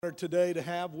Honored today to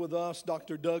have with us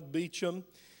Dr. Doug Beecham.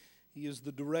 He is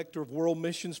the Director of World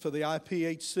Missions for the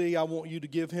IPHC. I want you to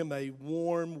give him a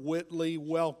warm Whitley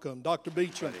welcome. Dr.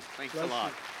 Beecham. Thanks a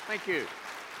lot. Thank you.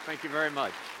 Thank you very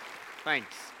much.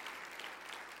 Thanks.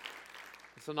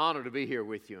 It's an honor to be here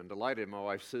with you, and delighted my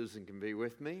wife Susan can be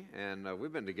with me. And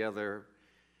we've been together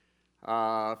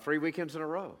 3 weekends in a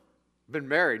row. Been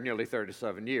married nearly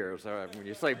 37 years. When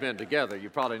you say been together,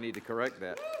 you probably need to correct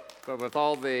that. But with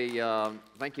all the,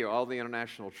 all the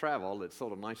international travel, it's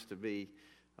sort of nice to be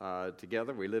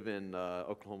together. We live in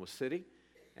Oklahoma City,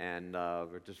 and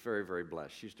we're just very, very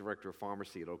blessed. She's director of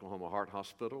pharmacy at Oklahoma Heart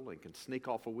Hospital and can sneak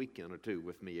off a weekend or two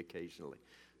with me occasionally.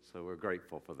 So we're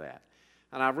grateful for that.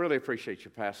 And I really appreciate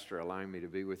your pastor allowing me to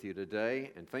be with you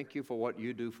today, and thank you for what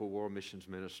you do for World Missions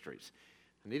Ministries.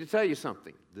 I need to tell you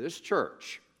something. This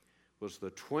church was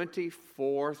the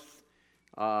 24th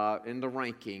in the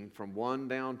ranking from 1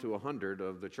 down to 100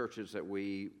 of the churches that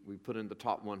we put in the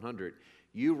top 100.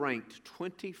 You ranked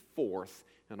 24th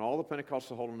in all the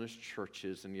Pentecostal Holiness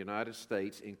churches in the United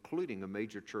States, including a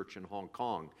major church in Hong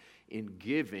Kong, in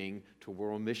giving to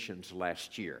World Missions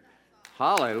last year.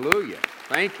 Hallelujah.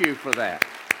 Thank you for that.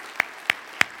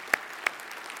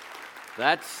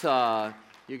 That's,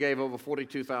 you gave over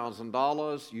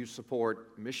 $42,000. You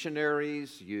support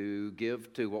missionaries. You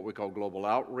give to what we call global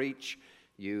outreach.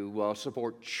 You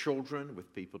support children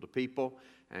with people to people,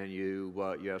 and you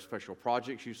have special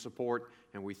projects you support,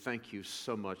 and we thank you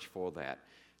so much for that.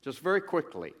 Just very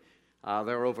quickly,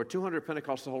 there are over 200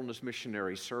 Pentecostal Holiness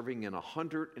missionaries serving in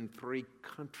 103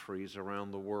 countries around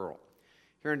the world.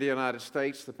 Here in the United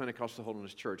States, the Pentecostal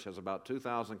Holiness Church has about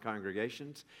 2,000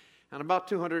 congregations and about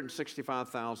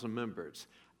 265,000 members.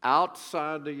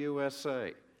 Outside the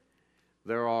USA,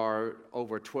 there are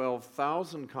over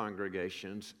 12,000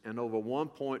 congregations and over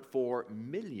 1.4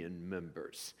 million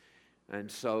members.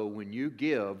 And so when you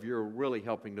give, you're really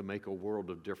helping to make a world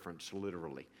of difference,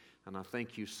 literally. And I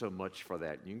thank you so much for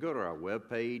that. You can go to our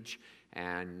webpage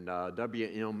and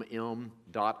wmm.iphc.org,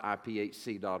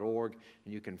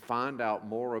 and you can find out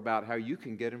more about how you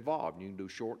can get involved. You can do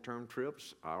short-term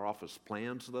trips. Our office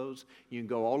plans those. You can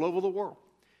go all over the world.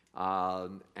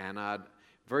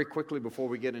 Very quickly, before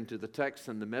we get into the text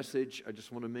and the message, I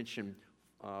just want to mention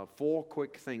 4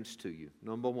 quick things to you.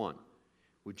 Number 1,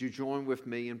 would you join with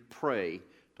me and pray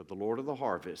to the Lord of the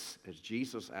harvest, as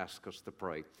Jesus asked us to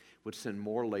pray, would send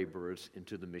more laborers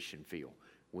into the mission field.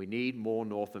 We need more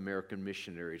North American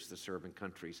missionaries to serve in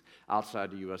countries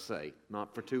outside the USA.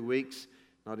 Not for 2 weeks,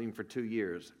 not even for 2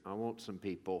 years. I want some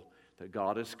people that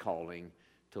God is calling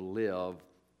to live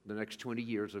the next 20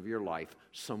 years of your life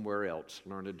somewhere else.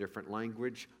 Learn a different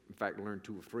language. In fact, learn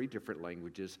 2 or 3 different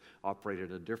languages. Operate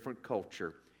in a different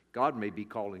culture. God may be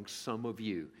calling some of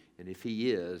you, and if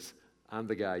He is, I'm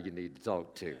the guy you need to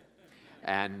talk to.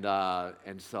 And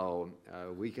so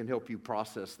we can help you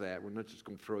process that. We're not just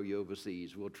going to throw you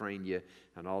overseas. We'll train you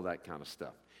and all that kind of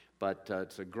stuff. But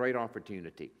it's a great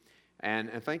opportunity. And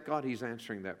thank God He's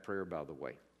answering that prayer, by the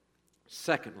way.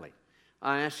 Secondly,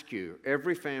 I ask you,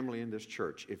 every family in this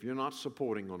church, if you're not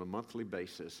supporting on a monthly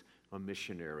basis a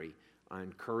missionary, I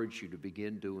encourage you to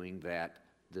begin doing that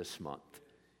this month.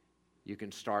 You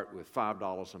can start with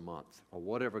 $5 a month or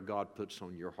whatever God puts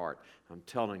on your heart. I'm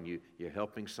telling you, you're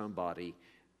helping somebody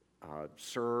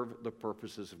serve the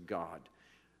purposes of God.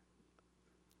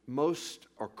 Most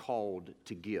are called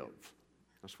to give.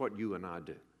 That's what you and I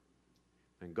do.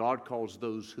 And God calls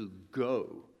those who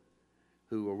go,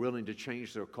 who are willing to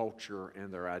change their culture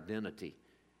and their identity.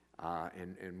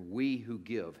 And we who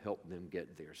give help them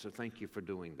get there. So thank you for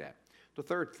doing that. The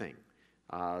third thing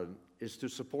is to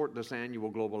support this annual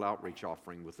global outreach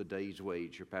offering with a day's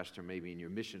wage. Your pastor maybe in your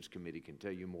missions committee can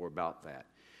tell you more about that.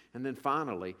 And then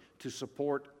finally, to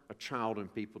support a child and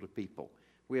people to people.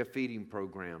 We have feeding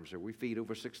programs, or we feed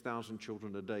over 6,000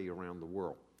 children a day around the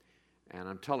world. And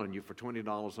I'm telling you, for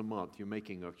 $20 a month, you're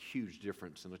making a huge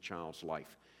difference in a child's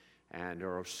life. And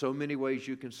there are so many ways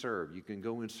you can serve. You can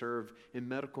go and serve in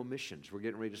medical missions. We're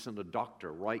getting ready to send a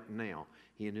doctor right now,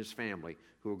 he and his family,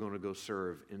 who are going to go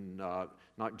serve in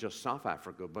not just South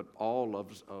Africa, but all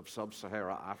of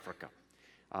sub-Saharan Africa.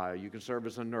 You can serve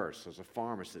as a nurse, as a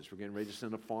pharmacist. We're getting ready to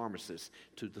send a pharmacist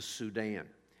to the Sudan.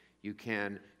 You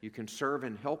can serve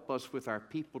and help us with our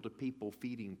people-to-people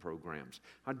feeding programs.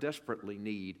 I desperately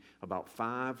need about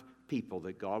 5 people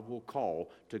that God will call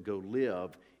to go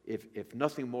live, if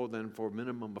nothing more than for a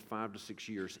minimum of 5 to 6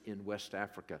 years in West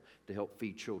Africa to help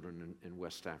feed children in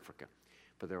West Africa.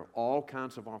 But there are all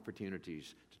kinds of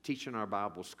opportunities to teach in our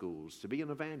Bible schools, to be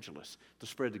an evangelist, to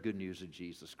spread the good news of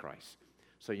Jesus Christ.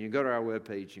 So you can go to our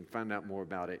webpage, you can find out more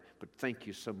about it, but thank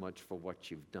you so much for what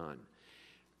you've done.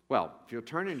 Well, if you'll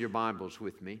turn in your Bibles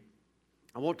with me,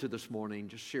 I want to this morning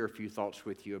just share a few thoughts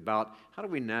with you about how do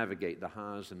we navigate the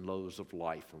highs and lows of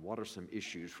life and what are some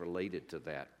issues related to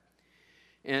that.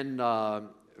 In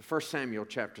 1 Samuel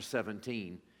chapter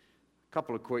 17, a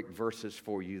couple of quick verses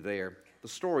for you there. The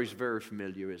story is very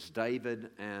familiar. It's David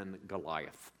and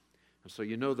Goliath. And so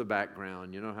you know the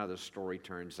background, you know how the story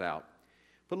turns out.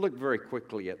 But look very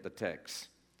quickly at the text,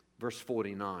 verse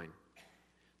 49.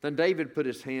 Then David put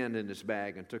his hand in his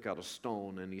bag and took out a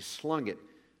stone, and he slung it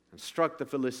and struck the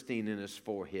Philistine in his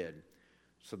forehead,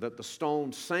 so that the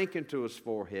stone sank into his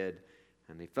forehead,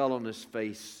 and he fell on his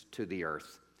face to the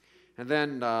earth. And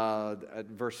then at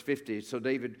verse 50, so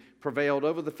David prevailed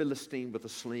over the Philistine with a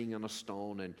sling and a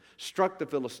stone, and struck the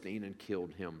Philistine and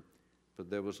killed him.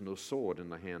 But there was no sword in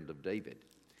the hand of David.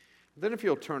 Then if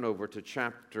you'll turn over to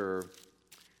chapter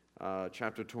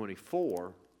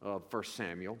 24 of 1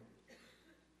 Samuel.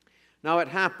 Now it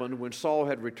happened when Saul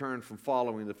had returned from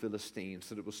following the Philistines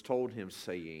that it was told him,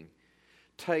 saying,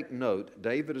 "Take note,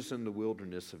 David is in the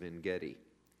wilderness of En-Gedi."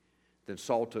 Then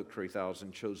Saul took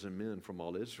 3,000 chosen men from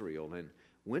all Israel and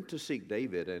went to seek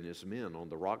David and his men on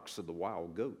the rocks of the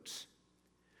wild goats.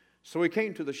 So he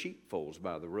came to the sheepfolds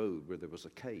by the road where there was a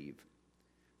cave,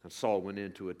 and Saul went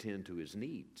in to attend to his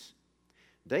needs.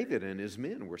 David and his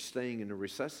men were staying in the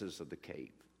recesses of the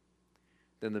cave.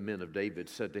 Then the men of David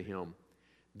said to him,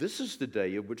 "This is the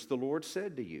day of which the Lord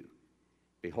said to you,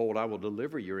 'Behold, I will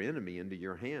deliver your enemy into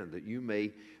your hand, that you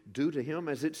may do to him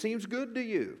as it seems good to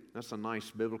you.'" That's a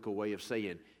nice biblical way of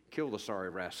saying, kill the sorry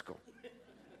rascal.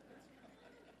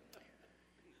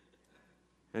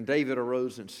 And David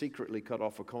arose and secretly cut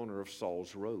off a corner of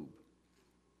Saul's robe.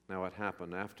 Now it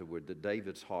happened afterward that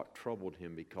David's heart troubled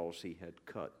him because he had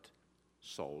cut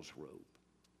Saul's robe.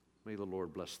 May the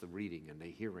Lord bless the reading and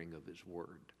the hearing of his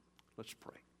word. Let's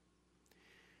pray.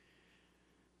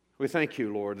 We thank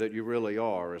you, Lord, that you really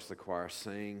are, as the choir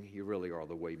sang, you really are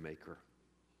the way maker.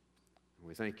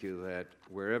 We thank you that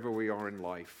wherever we are in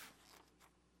life,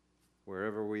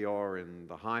 wherever we are in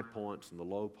the high points and the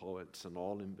low points and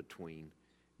all in between,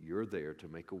 you're there to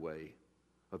make a way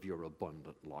of your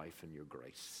abundant life and your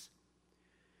grace.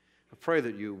 I pray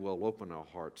that you will open our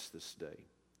hearts this day.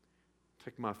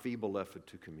 Take my feeble effort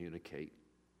to communicate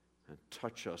and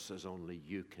touch us as only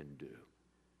you can do.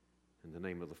 In the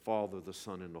name of the Father, the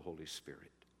Son, and the Holy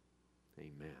Spirit.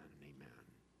 Amen. Amen.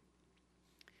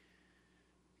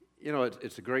 You know,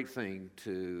 it's a great thing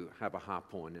to have a high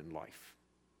point in life.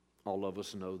 All of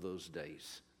us know those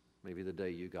days. Maybe the day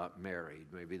you got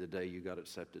married, maybe the day you got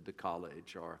accepted to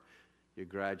college, or you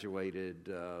graduated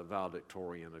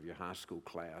valedictorian of your high school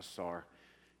class, or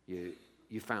you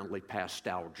finally passed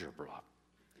algebra.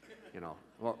 You know,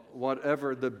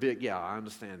 whatever the big, I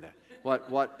understand that.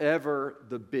 Whatever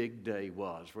the big day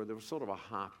was, where there was sort of a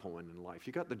high point in life.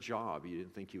 You got the job you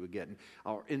didn't think you would get.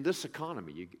 Or in this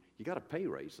economy, you got a pay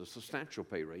raise, a substantial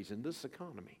pay raise in this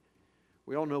economy.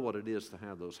 We all know what it is to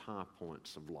have those high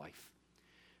points of life.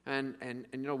 And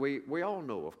you know, we all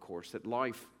know, of course, that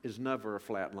life is never a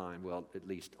flat line. Well, at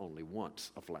least only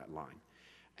once a flat line.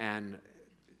 And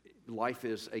life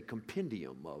is a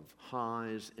compendium of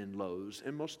highs and lows,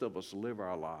 and most of us live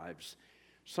our lives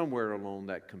somewhere along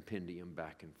that compendium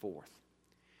back and forth.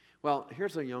 Well,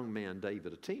 here's a young man,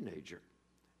 David, a teenager,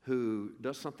 who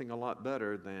does something a lot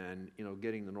better than, you know,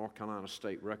 getting the North Carolina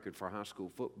state record for high school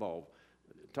football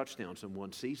touchdowns in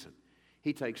one season.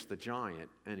 He takes the giant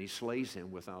and he slays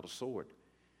him without a sword.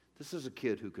 This is a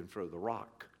kid who can throw the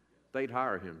rock. They'd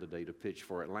hire him today to pitch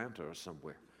for Atlanta or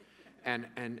somewhere. And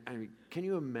can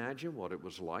you imagine what it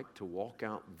was like to walk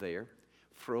out there,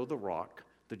 throw the rock,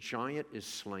 the giant is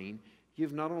slain.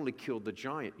 You've not only killed the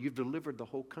giant, you've delivered the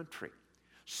whole country.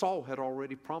 Saul had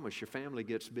already promised your family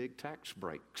gets big tax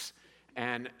breaks.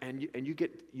 And you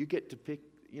get to pick,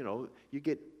 you know, you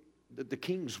get the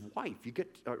king's wife, you get,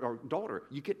 or daughter,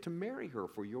 you get to marry her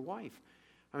for your wife.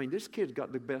 I mean, this kid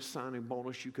got the best signing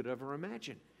bonus you could ever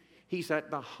imagine. He's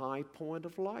at the high point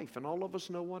of life, and all of us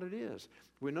know what it is.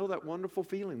 We know that wonderful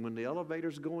feeling when the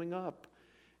elevator's going up,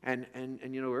 and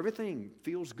you know, everything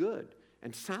feels good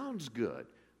and sounds good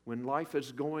when life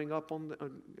is going up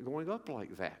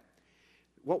like that.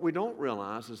 What we don't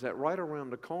realize is that right around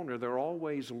the corner there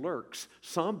always lurks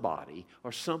somebody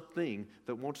or something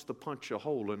that wants to punch a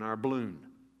hole in our balloon.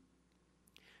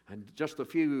 And just a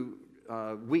few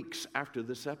weeks after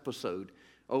this episode,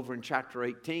 over in chapter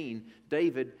 18,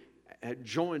 David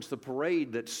joins the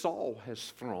parade that Saul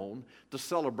has thrown to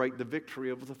celebrate the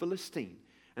victory over the Philistine.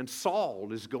 And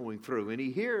Saul is going through, and he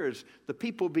hears the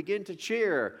people begin to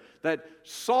cheer that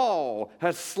Saul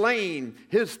has slain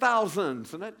his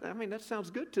thousands. And that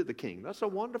sounds good to the king. That's a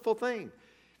wonderful thing.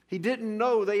 He didn't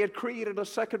know they had created a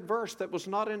second verse that was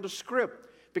not in the script.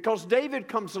 Because David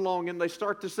comes along and they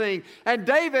start to sing, and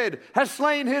David has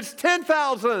slain his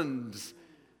 10,000s.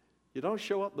 You don't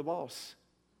show up the boss.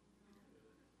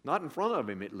 Not in front of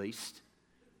him, at least.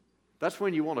 That's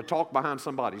when you want to talk behind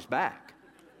somebody's back.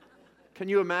 Can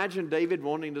you imagine David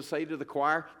wanting to say to the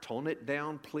choir, tone it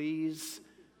down, please?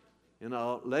 You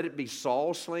know, let it be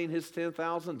Saul slain his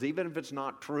 10,000s, even if it's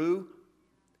not true.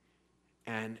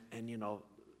 And you know,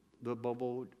 the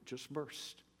bubble just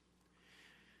burst.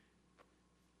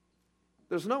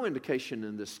 There's no indication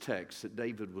in this text that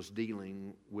David was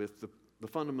dealing with the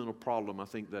fundamental problem, I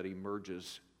think, that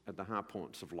emerges at the high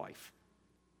points of life.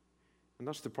 And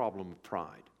that's the problem of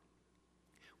pride.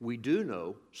 We do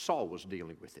know Saul was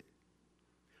dealing with it.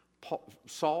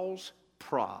 Saul's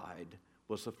pride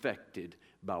was affected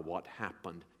by what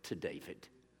happened to David.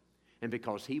 And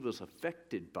because he was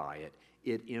affected by it,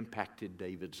 it impacted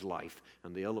David's life,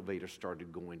 and the elevator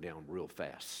started going down real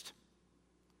fast.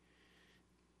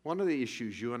 One of the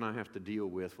issues you and I have to deal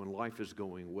with when life is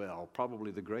going well, probably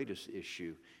the greatest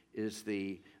issue, is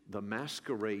the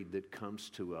masquerade that comes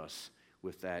to us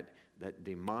with that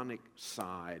demonic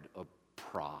side of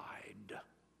pride.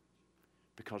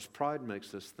 Because pride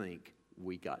makes us think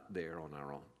we got there on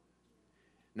our own.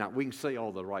 Now, we can say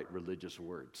all the right religious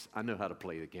words. I know how to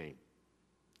play the game.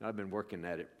 I've been working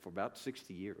at it for about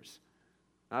 60 years.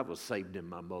 I was saved in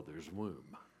my mother's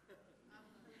womb.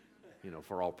 You know,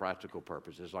 for all practical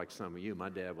purposes, like some of you. My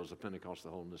dad was a Pentecostal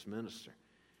holiness minister.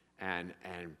 And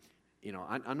you know,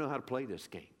 I know how to play this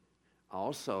game. I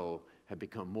also have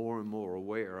become more and more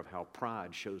aware of how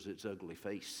pride shows its ugly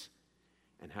face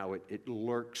and how it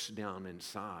lurks down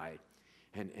inside.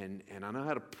 And I know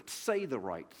how to say the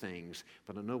right things,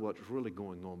 but I know what's really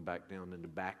going on back down in the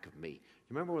back of me.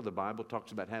 You remember where the Bible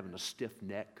talks about having a stiff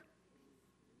neck?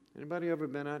 Anybody ever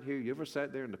been out here? You ever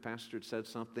sat there and the pastor had said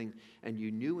something and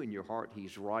you knew in your heart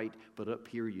he's right, but up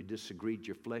here you disagreed.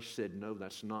 Your flesh said, no,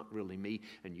 that's not really me,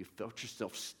 and you felt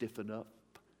yourself stiffen up?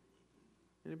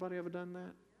 Anybody ever done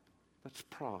that? That's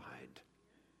pride.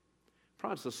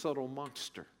 Pride's a subtle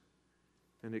monster,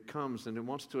 and it comes and it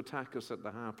wants to attack us at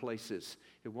the high places.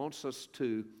 It wants us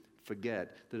to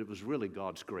forget that it was really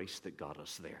God's grace that got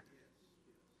us there.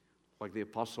 Like the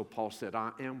Apostle Paul said, I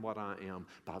am what I am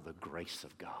by the grace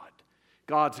of God.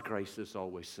 God's grace is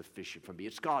always sufficient for me.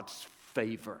 It's God's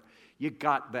favor. You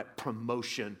got that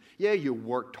promotion. Yeah, you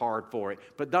worked hard for it,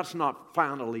 but that's not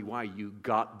finally why you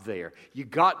got there. You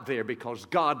got there because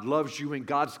God loves you and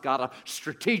God's got a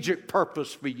strategic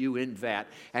purpose for you in that.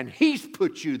 And He's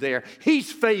put you there.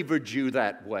 He's favored you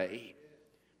that way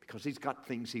because He's got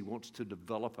things He wants to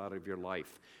develop out of your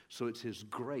life. So it's His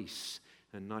grace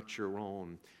and not your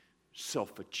own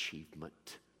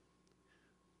self-achievement.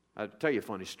 I'll tell you a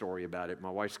funny story about it. My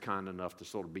wife's kind enough to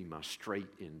sort of be my straight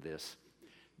in this.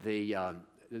 This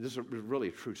is really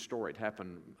a true story. It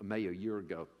happened May a year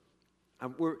ago.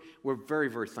 We're very,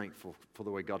 very thankful for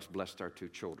the way God's blessed our two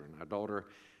children. Our daughter,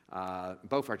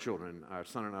 both our children, our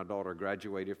son and our daughter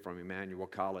graduated from Emmanuel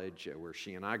College, where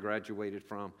she and I graduated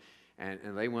from.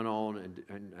 And they went on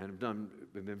and have been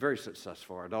very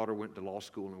successful. Our daughter went to law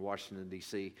school in Washington,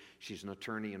 D.C. She's an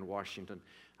attorney in Washington.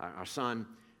 Our son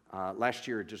last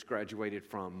year just graduated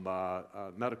from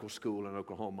medical school in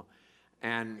Oklahoma.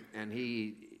 And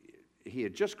he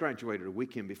had just graduated a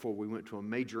weekend before we went to a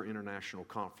major international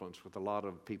conference with a lot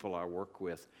of people I work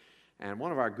with. And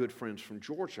one of our good friends from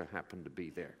Georgia happened to be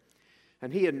there.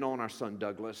 And he had known our son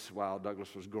Douglas while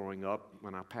Douglas was growing up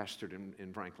when I pastored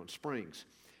in Franklin Springs.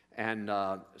 And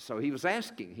so he was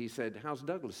asking, he said, how's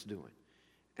Douglas doing?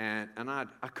 And I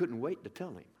couldn't wait to tell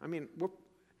him. I mean, we're,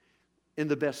 in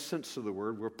the best sense of the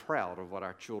word, we're proud of what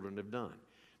our children have done.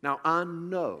 Now,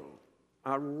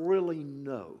 I really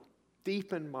know,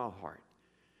 deep in my heart,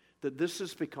 that this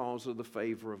is because of the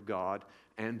favor of God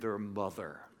and their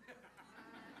mother.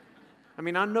 I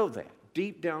mean, I know that.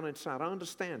 Deep down inside, I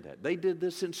understand that. They did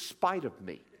this in spite of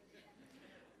me.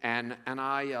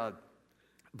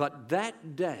 But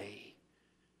that day,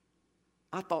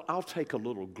 I thought, I'll take a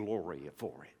little glory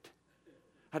for it.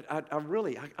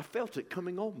 I felt it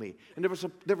coming on me. And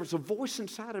there was a voice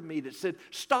inside of me that said,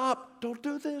 stop, don't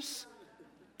do this.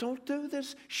 Don't do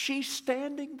this. She's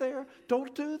standing there.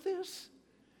 Don't do this.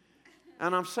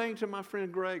 And I'm saying to my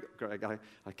friend Greg,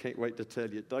 I can't wait to tell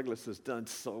you, Douglas has done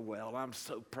so well. I'm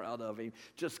so proud of him.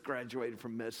 Just graduated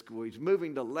from med school. He's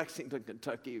moving to Lexington,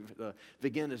 Kentucky to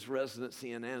begin his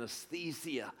residency in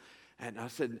anesthesia. And I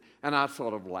said, and I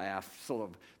sort of laughed,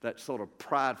 that sort of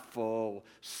prideful,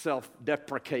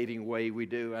 self-deprecating way we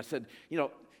do. I said, you know,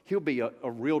 he'll be a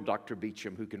real Dr.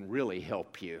 Beecham who can really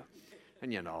help you.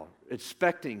 And,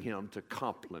 expecting him to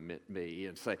compliment me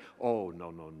and say, oh,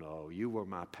 no, you were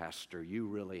my pastor. You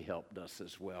really helped us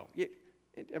as well.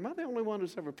 Am I the only one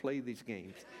who's ever played these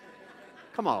games?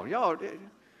 Come on, y'all,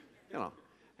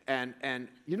 And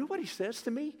you know what he says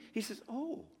to me? He says,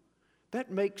 oh,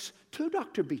 that makes 2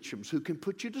 Dr. Beechams who can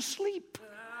put you to sleep.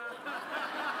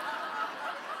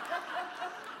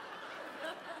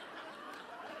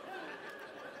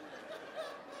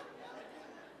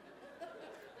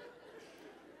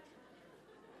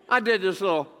 I did this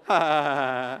little,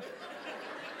 that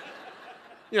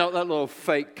little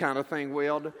fake kind of thing we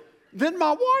all do. Then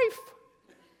my wife,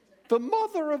 the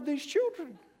mother of these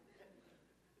children,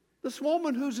 this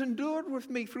woman who's endured with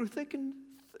me through thick and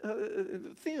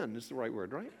thin is the right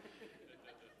word, right?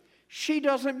 She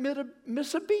doesn't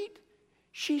miss a beat.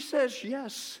 She says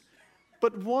yes,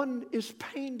 but one is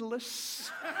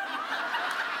painless.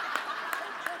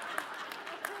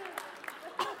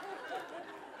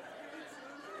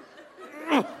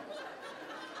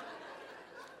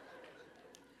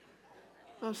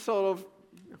 I sort of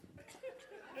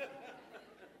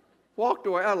walked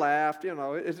away. I laughed.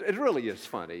 It really is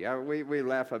funny. We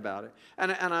laugh about it.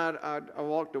 And I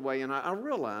walked away, and I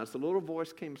realized the little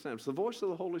voice came saying, the voice of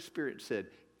the Holy Spirit said,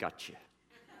 gotcha.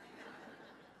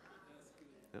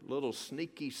 That little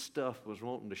sneaky stuff was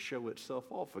wanting to show itself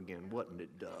off again, wasn't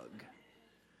it, Doug?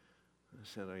 I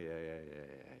said, oh, yeah.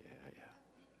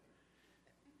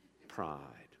 Pride.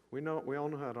 We all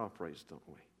know how it operates, don't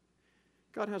we?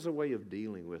 God has a way of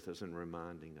dealing with us and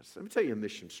reminding us. Let me tell you a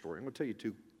mission story. I'm going to tell you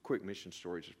 2 quick mission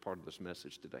stories as part of this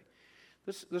message today.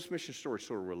 This mission story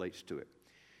sort of relates to it.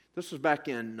 This was back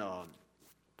in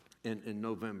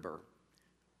November.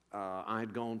 I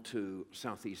had gone to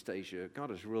Southeast Asia. God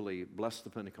has really blessed the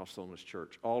Pentecostalist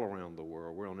church all around the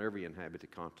world. We're on every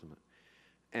inhabited continent.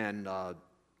 And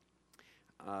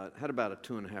had about a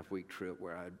 2.5-week trip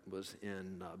where I was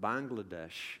in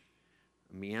Bangladesh,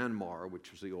 Myanmar,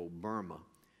 which was the old Burma,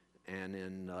 and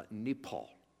in Nepal.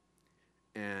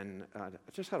 And I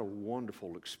just had a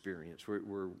wonderful experience.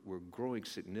 We're growing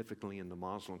significantly in the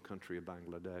Muslim country of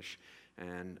Bangladesh,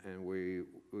 and we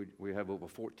have over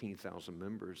 14,000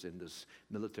 members in this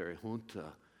military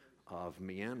junta of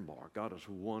Myanmar. God is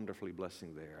wonderfully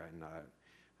blessing there. And I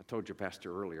told your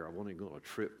pastor earlier, I want you to go on a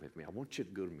trip with me. I want you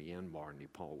to go to Myanmar and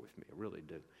Nepal with me. I really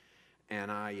do. And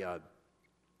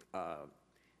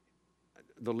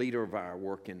the leader of our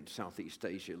work in Southeast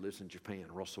Asia lives in Japan,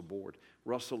 Russell Board.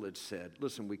 Russell had said,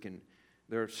 listen,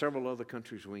 there are several other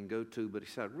countries we can go to, but he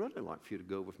said, I'd really like for you to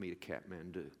go with me to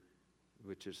Kathmandu,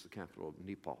 which is the capital of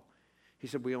Nepal. He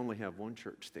said, we only have one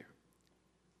church there.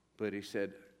 But he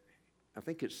said, I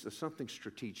think there's something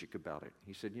strategic about it.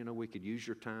 He said, we could use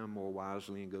your time more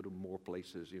wisely and go to more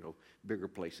places, bigger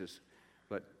places.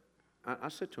 But I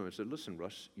said to him, I said, listen,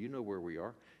 Russ, you know where we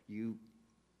are.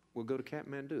 We'll go to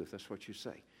Kathmandu if that's what you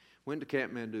say. Went to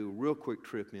Kathmandu, real quick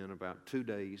trip in, about 2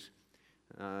 days,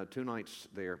 2 nights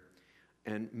there,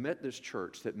 and met this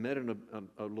church that met in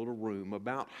a little room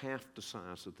about half the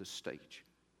size of this stage.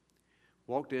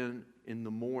 Walked in the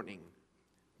morning.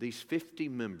 These 50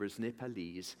 members,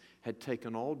 Nepalese, had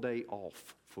taken all day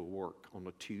off for work on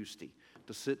a Tuesday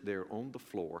to sit there on the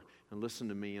floor and listen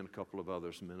to me and a couple of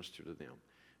others minister to them.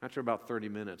 After about 30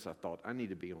 minutes, I thought, I need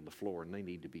to be on the floor and they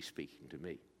need to be speaking to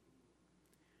me.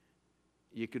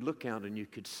 You could look out and you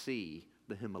could see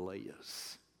the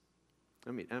Himalayas.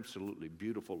 Absolutely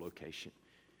beautiful location.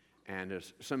 And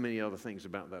there's so many other things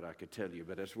about that I could tell you.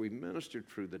 But as we ministered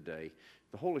through the day,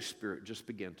 the Holy Spirit just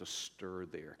began to stir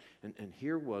there. And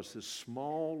here was this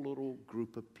small little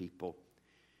group of people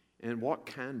in what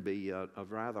can be a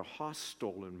rather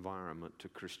hostile environment to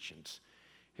Christians.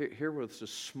 Here was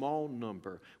this small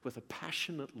number with a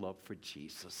passionate love for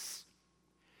Jesus,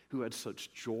 who had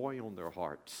such joy on their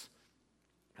hearts,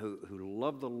 who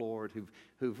loved the Lord,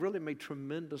 who've really made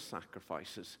tremendous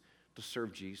sacrifices to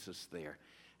serve Jesus there.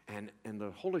 And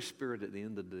the Holy Spirit at the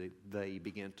end of the day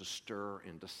began to stir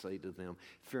and to say to them,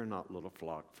 fear not, little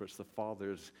flock, for it's the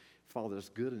Father's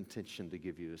good intention to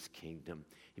give you His kingdom.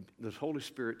 The Holy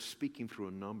Spirit, speaking through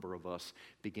a number of us,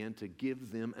 began to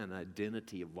give them an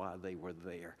identity of why they were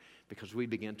there, because we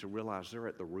began to realize they're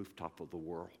at the rooftop of the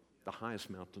world, the highest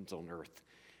mountains on earth.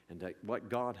 And that what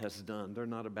God has done, they're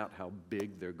not about how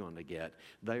big they're going to get.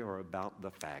 They are about the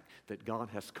fact that God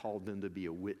has called them to be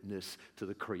a witness to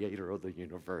the Creator of the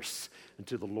universe and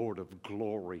to the Lord of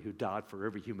glory who died for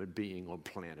every human being on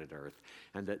planet Earth.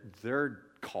 And that their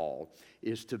call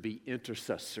is to be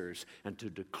intercessors and to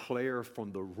declare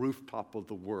from the rooftop of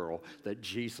the world that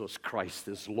Jesus Christ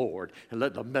is Lord. And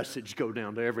let the message go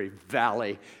down to every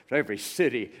valley, every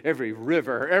city, every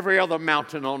river, every other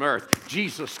mountain on earth.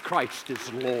 Jesus Christ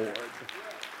is Lord.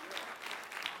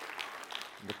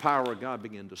 The power of God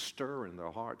began to stir in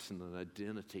their hearts and an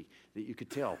identity that you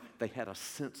could tell they had a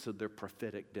sense of their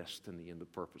prophetic destiny and the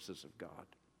purposes of God.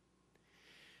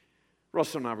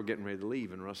 Russ and I were getting ready to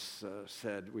leave, and Russ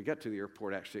said, we got to the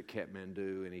airport actually at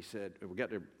Kathmandu, and he said, we got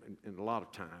there in a lot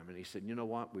of time, and he said, you know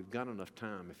what, we've got enough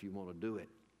time if you want to do it.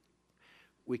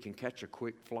 We can catch a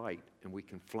quick flight, and we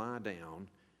can fly down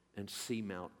and see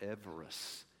Mount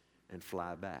Everest and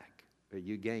fly back. Are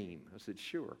you game? I said,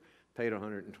 sure. Paid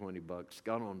 $120,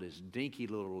 got on this dinky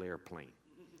little airplane.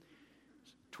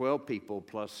 12 people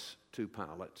plus 2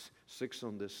 pilots, 6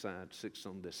 on this side, 6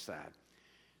 on this side.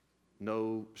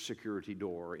 No security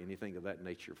door or anything of that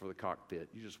nature for the cockpit.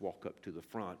 You just walk up to the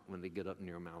front when they get up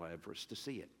near Mount Everest to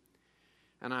see it.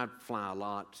 And I fly a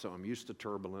lot, so I'm used to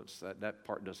turbulence. That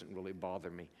part doesn't really bother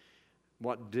me.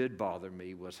 What did bother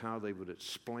me was how they would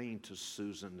explain to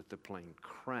Susan that the plane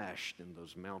crashed in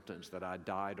those mountains, that I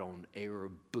died on Air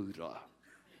Buddha.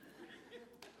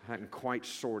 I hadn't quite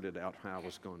sorted out how I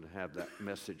was going to have that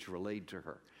message relayed to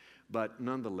her. But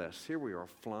nonetheless, here we are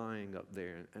flying up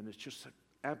there, and it's just an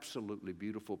absolutely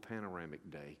beautiful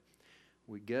panoramic day.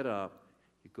 We get up,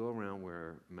 you go around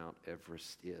where Mount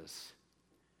Everest is,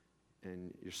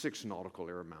 and you're 6 nautical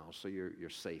air miles, so you're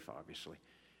safe, obviously.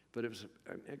 But it was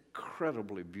an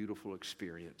incredibly beautiful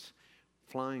experience.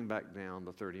 Flying back down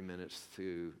the 30 minutes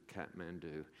to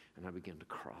Kathmandu, and I began to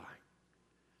cry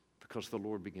because the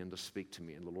Lord began to speak to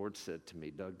me. And the Lord said to me,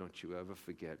 Doug, don't you ever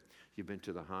forget, you've been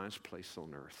to the highest place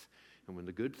on earth. And when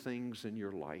the good things in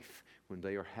your life, when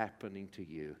they are happening to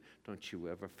you, don't you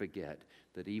ever forget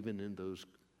that even in those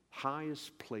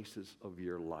highest places of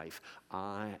your life,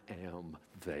 I am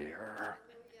there.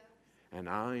 And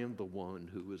I am the one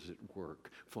who is at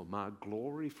work for my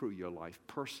glory through your life.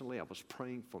 Personally, I was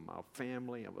praying for my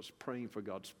family. I was praying for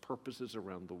God's purposes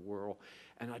around the world.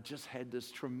 And I just had this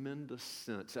tremendous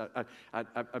sense.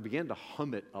 I began to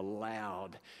hum it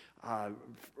aloud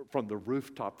from the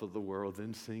rooftop of the world,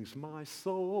 then sings, my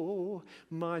soul,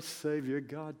 my Savior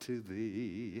God, to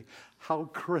thee, how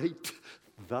great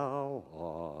thou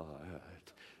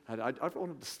art. And I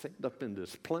wanted to stand up in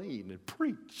this plane and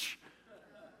preach.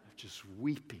 Just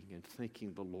weeping and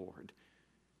thanking the Lord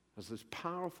as this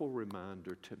powerful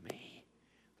reminder to me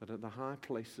that in the high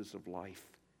places of life,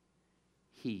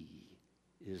 He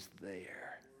is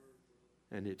there.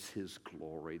 And it's His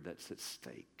glory that's at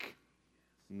stake,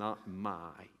 not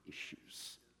my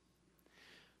issues.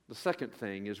 The second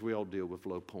thing is we all deal with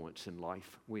low points in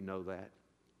life. We know that.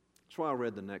 That's why I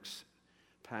read the next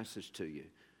passage to you.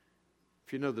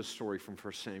 If you know the story from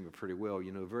 1 Samuel pretty well,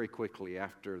 you know very quickly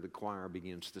after the choir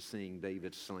begins to sing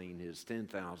David slaying his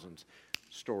 10,000s,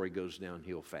 story goes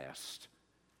downhill fast.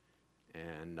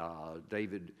 And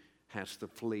David has to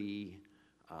flee.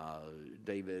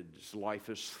 David's life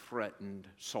is threatened.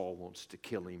 Saul wants to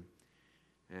kill him.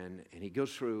 And he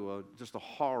goes through just a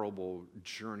horrible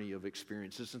journey of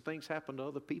experiences, and things happen to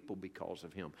other people because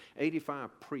of him.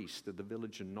 85 priests of the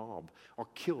village of Nob are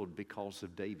killed because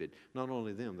of David. Not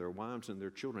only them, their wives and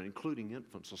their children, including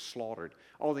infants, are slaughtered.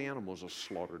 All the animals are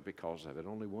slaughtered because of it.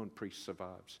 Only one priest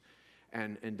survives.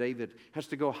 And David has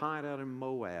to go hide out in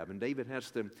Moab, and David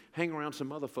has to hang around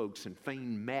some other folks and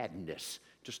feign madness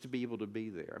just to be able to be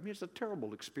there. I mean, it's a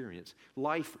terrible experience.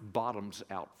 Life bottoms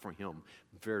out for him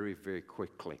very, very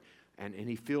quickly. And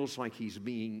he feels like he's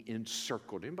being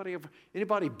encircled.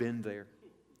 Anybody been there?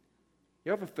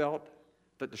 You ever felt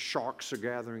that the sharks are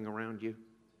gathering around you?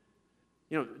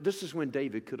 You know, this is when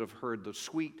David could have heard the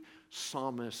sweet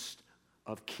psalmist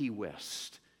of Key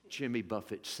West, Jimmy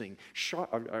Buffett, sing,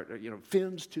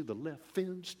 fins to the left,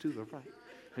 fins to the right.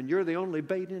 And you're the only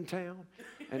bait in town.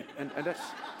 And that's...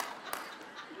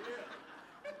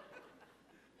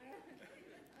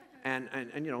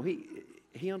 And you know,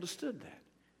 he understood that.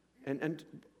 And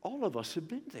all of us have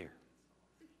been there.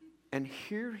 And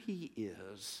here he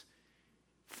is,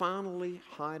 finally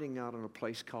hiding out in a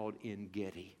place called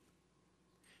En-Gedi.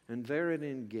 And there at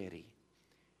En-Gedi,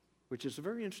 which is a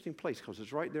very interesting place because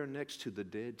it's right there next to the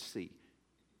Dead Sea.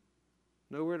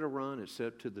 Nowhere to run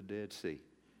except to the Dead Sea.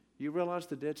 You realize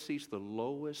the Dead Sea is the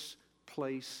lowest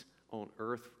place on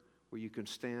earth where you can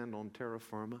stand on terra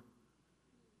firma?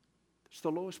 It's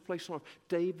the lowest place on earth.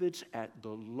 David's at the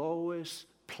lowest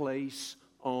place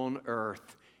on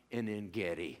earth in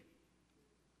En-Gedi.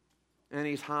 And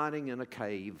he's hiding in a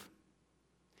cave.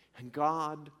 And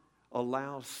God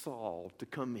allows Saul to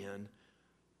come in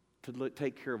to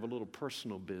take care of a little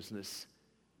personal business.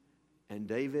 And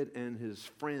David and his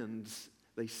friends,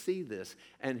 they see this.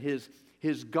 And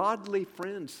his godly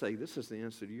friends say, this is the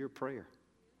answer to your prayer.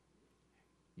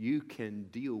 You can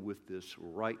deal with this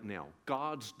right now.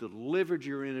 God's delivered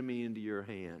your enemy into your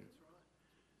hand.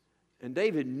 And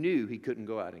David knew he couldn't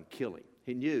go out and kill him.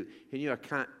 He knew I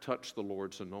can't touch the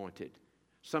Lord's anointed.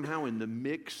 Somehow in the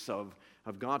mix of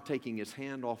God taking his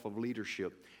hand off of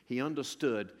leadership, he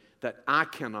understood that I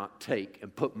cannot take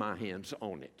and put my hands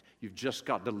on it. You've just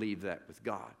got to leave that with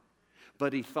God.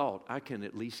 But he thought, I can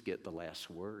at least get the last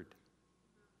word.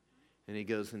 And he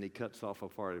goes and he cuts off a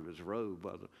part of his robe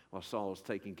while Saul's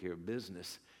taking care of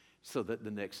business so that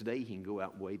the next day he can go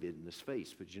out and wave it in his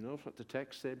face. But you know what the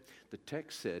text said? The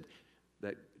text said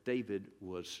that David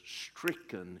was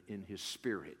stricken in his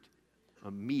spirit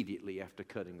immediately after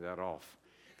cutting that off.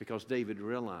 Because David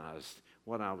realized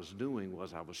what I was doing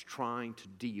was I was trying to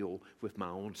deal with my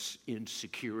own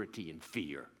insecurity and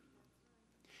fear.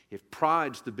 If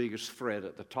pride's the biggest threat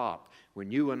at the top, when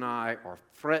you and I are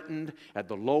threatened at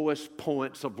the lowest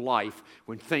points of life,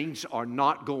 when things are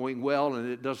not going well and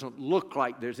it doesn't look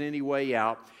like there's any way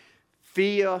out,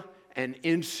 fear and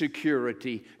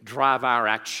insecurity drive our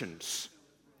actions.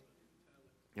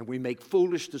 And we make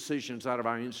foolish decisions out of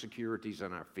our insecurities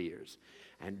and our fears.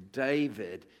 And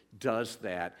David does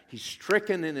that. He's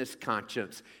stricken in his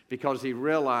conscience because he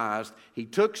realized he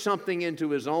took something into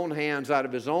his own hands out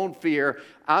of his own fear,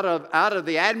 out of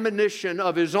the admonition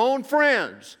of his own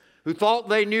friends who thought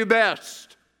they knew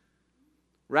best,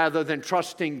 rather than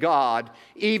trusting God,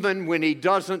 even when he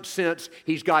doesn't sense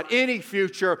he's got any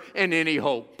future and any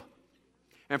hope.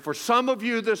 And for some of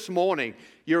you this morning,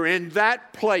 you're in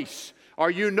that place, or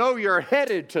you know you're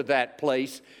headed to that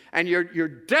place, and you're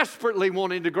desperately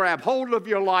wanting to grab hold of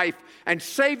your life and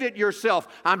save it yourself.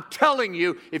 I'm telling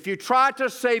you, if you try to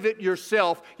save it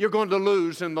yourself, you're going to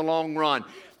lose in the long run.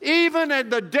 Even in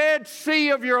the Dead Sea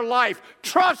of your life,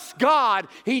 trust God.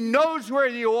 He knows where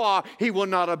you are. He will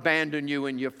not abandon you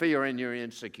in your fear and your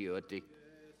insecurity.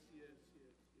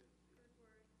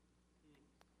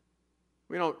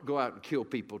 We don't go out and kill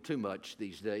people too much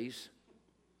these days.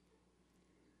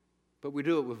 But we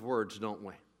do it with words, don't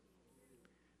we?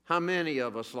 How many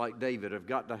of us, like David, have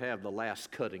got to have the last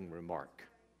cutting remark?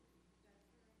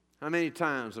 How many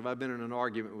times have I been in an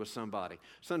argument with somebody?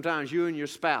 Sometimes you and your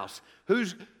spouse.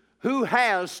 Who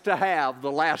has to have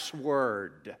the last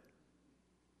word?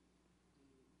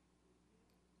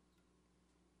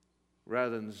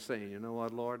 Rather than saying, you know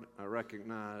what, Lord, I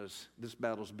recognize this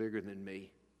battle's bigger than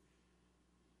me.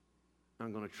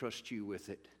 I'm going to trust you with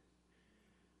it.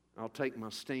 I'll take my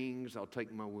stings, I'll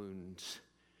take my wounds,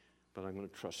 but I'm going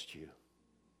to trust you.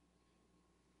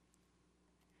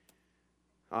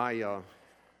 I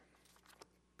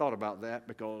thought about that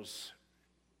because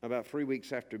about 3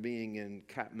 weeks after being in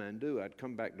Kathmandu, I'd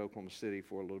come back to Oklahoma City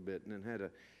for a little bit and then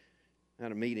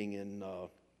had a meeting in, all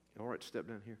right, step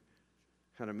down here.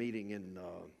 Had a meeting in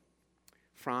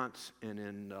France and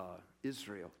in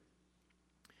Israel.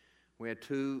 We had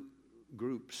two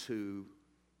groups who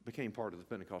became part of the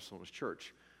Pentecostalist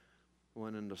church.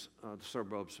 One in the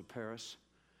suburbs of Paris,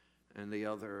 and the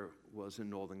other was in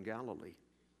northern Galilee.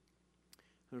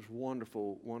 There's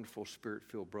wonderful, wonderful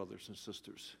Spirit-filled brothers and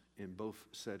sisters in both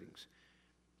settings.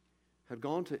 Had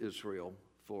gone to Israel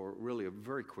for really a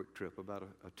very quick trip, about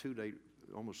a 2-day,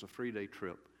 almost a 3-day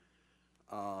trip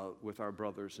with our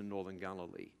brothers in northern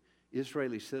Galilee.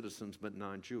 Israeli citizens, but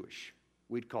non-Jewish.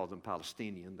 We'd call them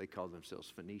Palestinian. They call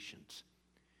themselves Phoenicians.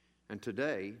 And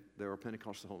today, there are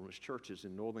Pentecostal holiness churches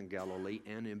in northern Galilee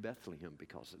and in Bethlehem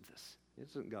because of this.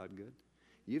 Isn't God good?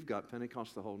 You've got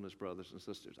Pentecostal holiness brothers and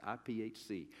sisters,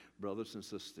 IPHC brothers and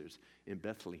sisters in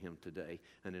Bethlehem today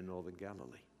and in northern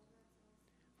Galilee,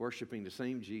 worshiping the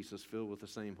same Jesus filled with the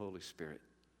same Holy Spirit.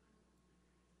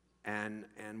 And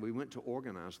we went to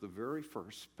organize the very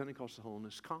first Pentecostal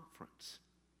holiness conference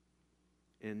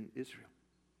in Israel.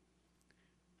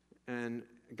 And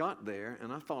got there,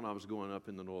 and I thought I was going up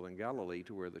in the northern Galilee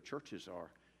to where the churches are.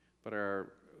 But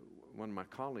one of my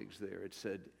colleagues there had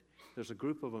said, there's a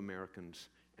group of Americans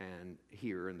and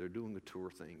they're doing a tour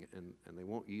thing, and they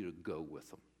want you to go with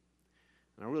them.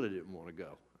 And I really didn't want to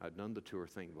go. I'd done the tour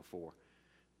thing before.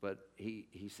 But he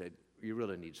said, you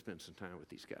really need to spend some time with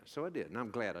these guys. So I did, and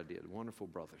I'm glad I did. Wonderful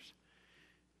brothers.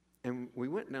 And we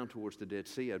went down towards the Dead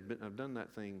Sea. I've done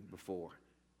that thing before.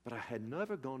 But I had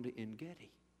never gone to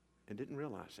En-Gedi. And didn't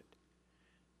realize it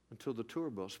until the tour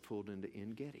bus pulled into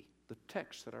En-Gedi, the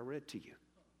text that I read to you.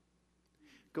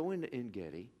 Go into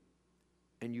En-Gedi,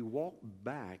 and you walk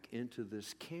back into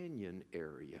this canyon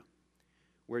area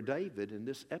where David, in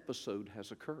this episode,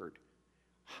 has occurred.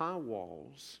 High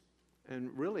walls,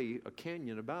 and really a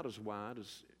canyon about as wide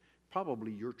as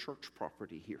probably your church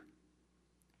property here.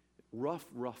 Rough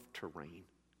terrain.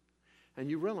 And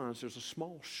you realize there's a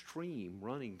small stream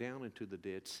running down into the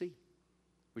Dead Sea,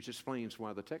 which explains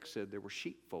why the text said there were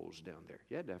sheepfolds down there.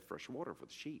 You had to have fresh water for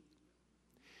the sheep.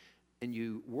 And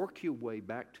you work your way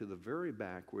back to the very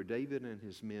back where David and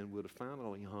his men would have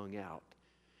finally hung out.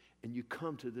 And you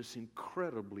come to this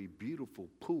incredibly beautiful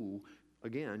pool,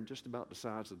 again, just about the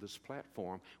size of this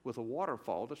platform, with a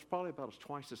waterfall that's probably about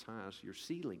twice as high as your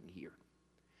ceiling here.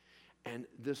 And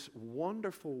this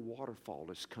wonderful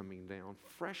waterfall is coming down,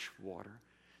 fresh water,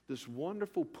 this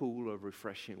wonderful pool of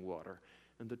refreshing water.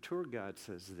 And the tour guide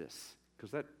says this, because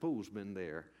that pool's been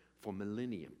there for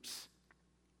millenniums.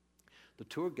 The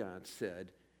tour guide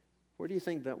said, where do you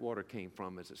think that water came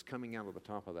from as it's coming out of the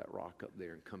top of that rock up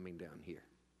there and coming down here?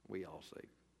 We all say,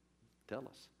 tell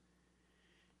us.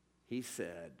 He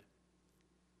said,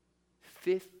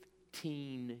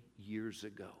 15 years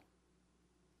ago,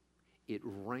 it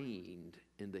rained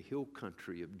in the hill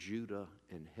country of Judah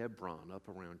and Hebron up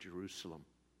around Jerusalem.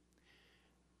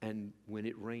 And when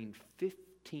it rained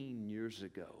 15 years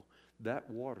ago, that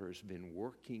water has been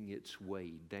working its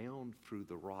way down through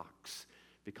the rocks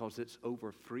because it's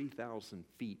over 3,000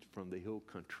 feet from the hill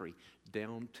country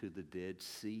down to the Dead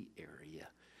Sea area.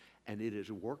 And it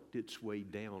has worked its way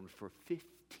down for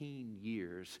 15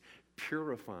 years,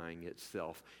 purifying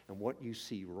itself. And what you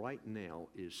see right now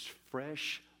is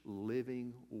fresh,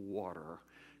 living water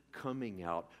coming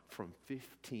out from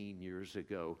 15 years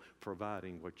ago,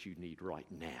 providing what you need right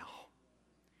now.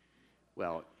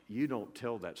 Well, you don't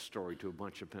tell that story to a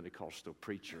bunch of Pentecostal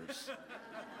preachers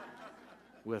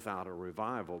without a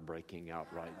revival breaking out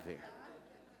right there.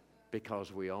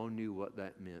 Because we all knew what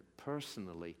that meant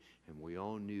personally, and we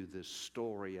all knew this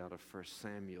story out of 1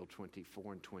 Samuel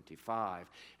 24 and 25,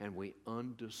 and we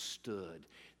understood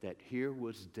that here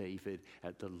was David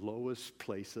at the lowest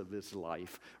place of his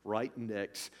life, right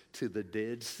next to the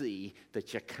Dead Sea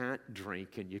that you can't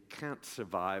drink and you can't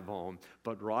survive on,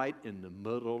 but right in the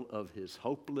middle of his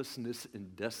hopelessness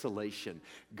and desolation,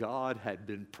 God had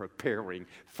been preparing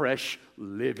fresh,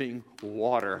 living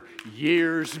water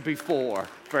years before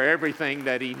for everything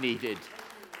that he needed.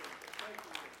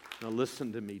 Now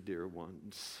listen to me, dear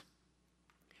ones.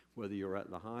 Whether you're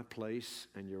at the high place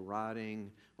and you're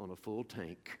riding on a full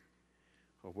tank,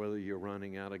 or whether you're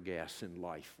running out of gas in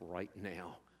life right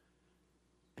now,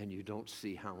 and you don't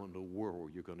see how in the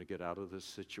world you're going to get out of this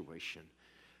situation,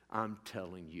 I'm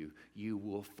telling you, you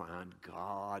will find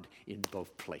God in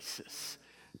both places.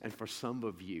 And for some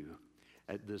of you,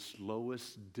 at this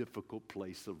lowest difficult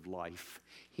place of life,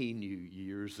 he knew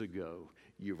years ago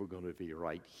you were going to be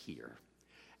right here.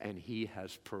 And he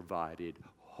has provided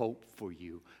hope for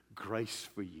you, grace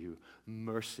for you,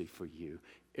 mercy for you,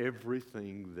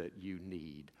 everything that you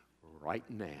need right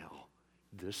now,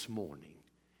 this morning,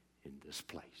 in this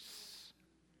place.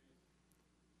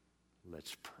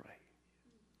 Let's pray.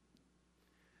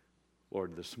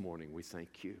 Lord, this morning we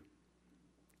thank you.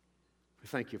 We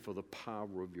thank you for the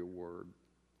power of your word.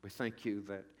 We thank you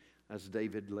that, as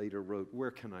David later wrote, where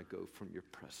can I go from your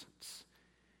presence?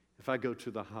 If I go to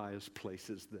the highest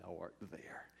places, thou art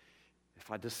there.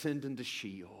 If I descend into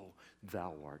Sheol,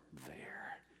 thou art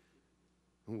there.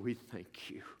 And we thank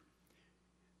you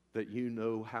that you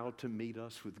know how to meet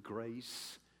us with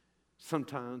grace,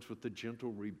 sometimes with the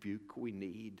gentle rebuke we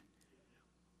need,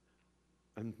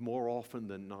 and more often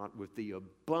than not with the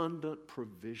abundant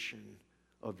provision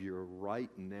of your right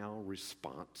now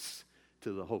response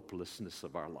to the hopelessness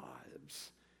of our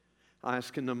lives. I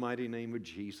ask in the mighty name of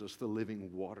Jesus, the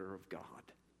living water of God,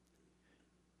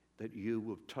 that you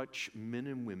will touch men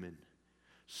and women,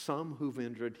 some who've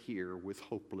entered here with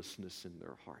hopelessness in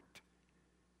their heart,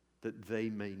 that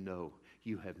they may know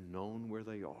you have known where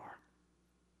they are,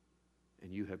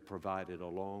 and you have provided a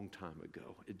long time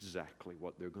ago exactly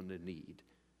what they're going to need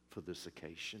for this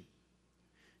occasion.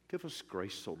 Give us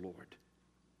grace, O Lord,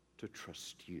 to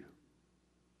trust you,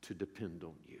 to depend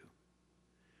on you.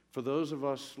 For those of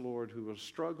us, Lord, who are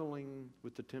struggling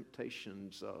with the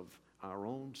temptations of our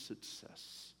own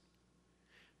success,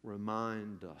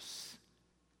 remind us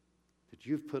that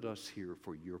you've put us here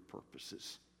for your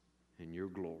purposes and your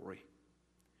glory,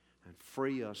 and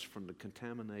free us from the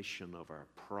contamination of our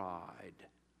pride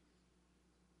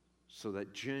so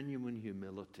that genuine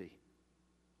humility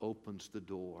opens the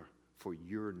door for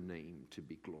your name to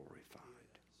be glorified.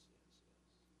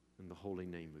 In the holy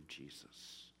name of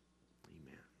Jesus.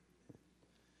 Amen.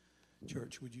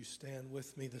 Church, would you stand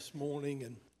with me this morning?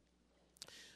 And